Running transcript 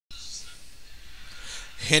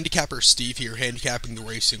Handicapper Steve here, handicapping the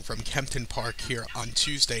racing from Kempton Park here on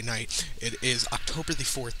Tuesday night. It is October the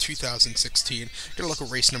 4th, 2016. Gonna look at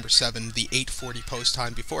race number 7, the 8:40 post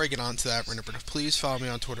time. Before I get on to that, remember to please follow me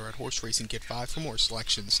on Twitter at Horse Racing Kid 5 for more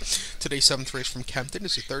selections. Today's 7th race from Kempton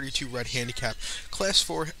is a 32 red handicap. Class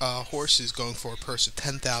 4 horse is going for a purse of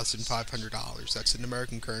 $10,500. That's in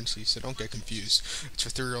American currency, so don't get confused. It's for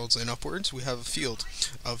 3-year-olds and upwards. We have a field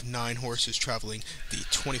of 9 horses traveling the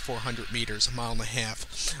 2,400 meters, a mile and a half,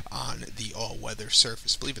 on the all-weather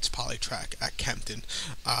surface. I believe it's Polytrack at Kempton.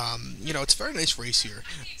 It's a very nice race here.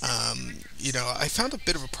 I found a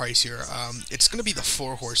bit of a price here. It's going to be the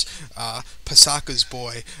 4-horse Pasaka's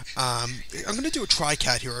Boy. I'm going to do a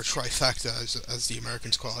tri-cat here, or trifecta, as the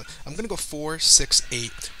Americans call it. I'm going to go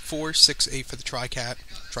 4-6-8. 4-6-8 for the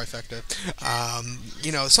trifecta.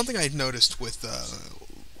 Something I've noticed with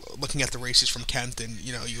looking at the races from Kempton,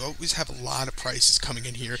 you always have a lot of prices coming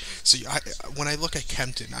in here. So when I look at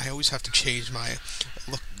Kempton, I always have to change my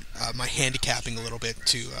my handicapping a little bit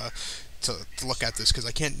to look at this, because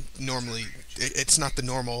I can't normally. It's not the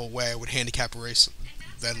normal way I would handicap a race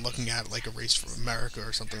than looking at like a race from America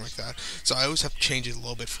or something like that. So I always have to change it a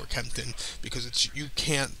little bit for Kempton, because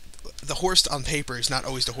the horse on paper is not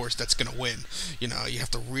always the horse that's going to win. You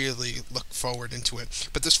have to really look forward into it.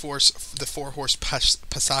 But this horse, the 4-horse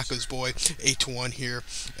Pasaka's Boy, 8-1 here,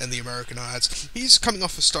 and the American odds. He's coming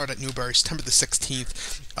off a start at Newbury, September the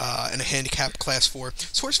 16th, in a handicap class 4.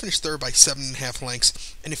 This horse finished third by 7.5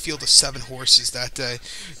 lengths in a field of 7 horses that day.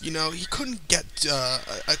 He couldn't get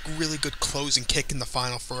a really good closing kick in the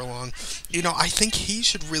final furlong. I think he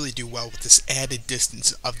should really do well with this added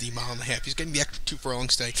distance of the mile and a half. He's getting the extra 2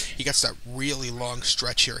 furlongs today. He gets that really long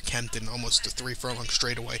stretch here at Kempton, almost a 3 furlong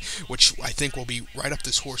straightaway, which I think will be right up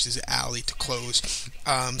this horse's alley to close.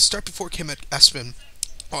 Start before came at Espin,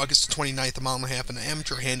 August 29th, a mile and a half, in an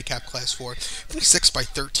amateur handicap class 4. Finished 6th by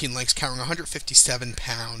 13 lengths, carrying 157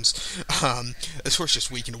 pounds. This horse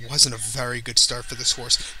just weakened. It wasn't a very good start for this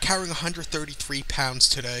horse. Carrying 133 pounds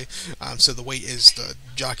today. So the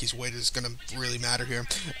jockey's weight is going to really matter here.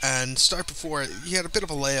 And start before, he had a bit of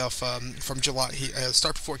a layoff from July.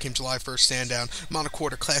 Start before came July 1st, stand down, mile and a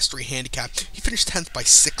quarter, class 3 handicap. He finished 10th by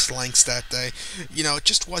 6 lengths that day. It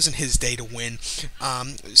just wasn't his day to win.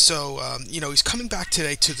 He's coming back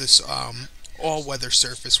today to this all-weather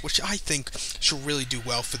surface, which I think should really do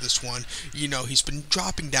well for this one. He's been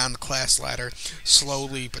dropping down the class ladder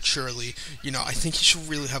slowly but surely. I think he should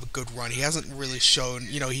really have a good run. He hasn't really shown,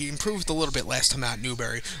 he improved a little bit last time out at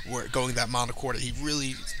Newbury, where going that mile and a quarter. He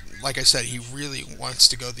really, like I said, he really wants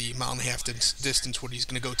to go the mile and a half distance, what he's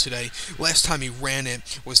going to go today. Last time he ran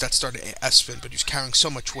it was that start at Espin, but he was carrying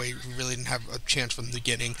so much weight, he really didn't have a chance from the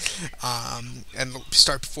beginning. And the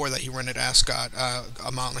start before that, he ran at Ascot,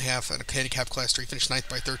 a mile and a half at a handicap class 3, finished 9th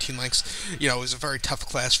by 13 lengths. It was a very tough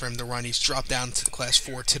class for him to run. He's dropped down to class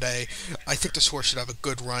 4 today. I think this horse should have a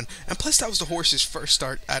good run. And plus, that was the horse's first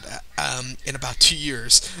start at in about 2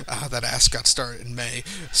 years, that Ascot start in May.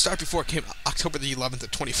 Start before came October the 11th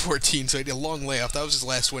of 2014, so he did a long layoff. That was his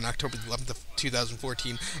last win, October the 11th of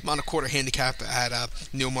 2014. Mile and a quarter handicap at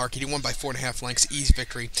Newmarket. He won by 4.5 lengths, easy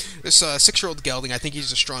victory. This 6-year-old gelding, I think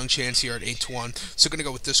he's a strong chance here at 8-1, so going to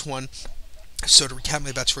go with this one. So to recap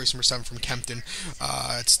my bets, race number 7 from Kempton,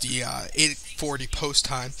 it's the 8:40 post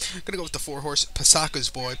time. Gonna go with the 4-horse Pasaka's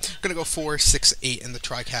Boy. Gonna go 4-6-8 in the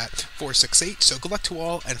tri-cat, 4-6-8. So good luck to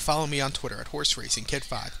all, and follow me on Twitter at Horse Racing Kid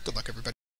 5. Good luck, everybody.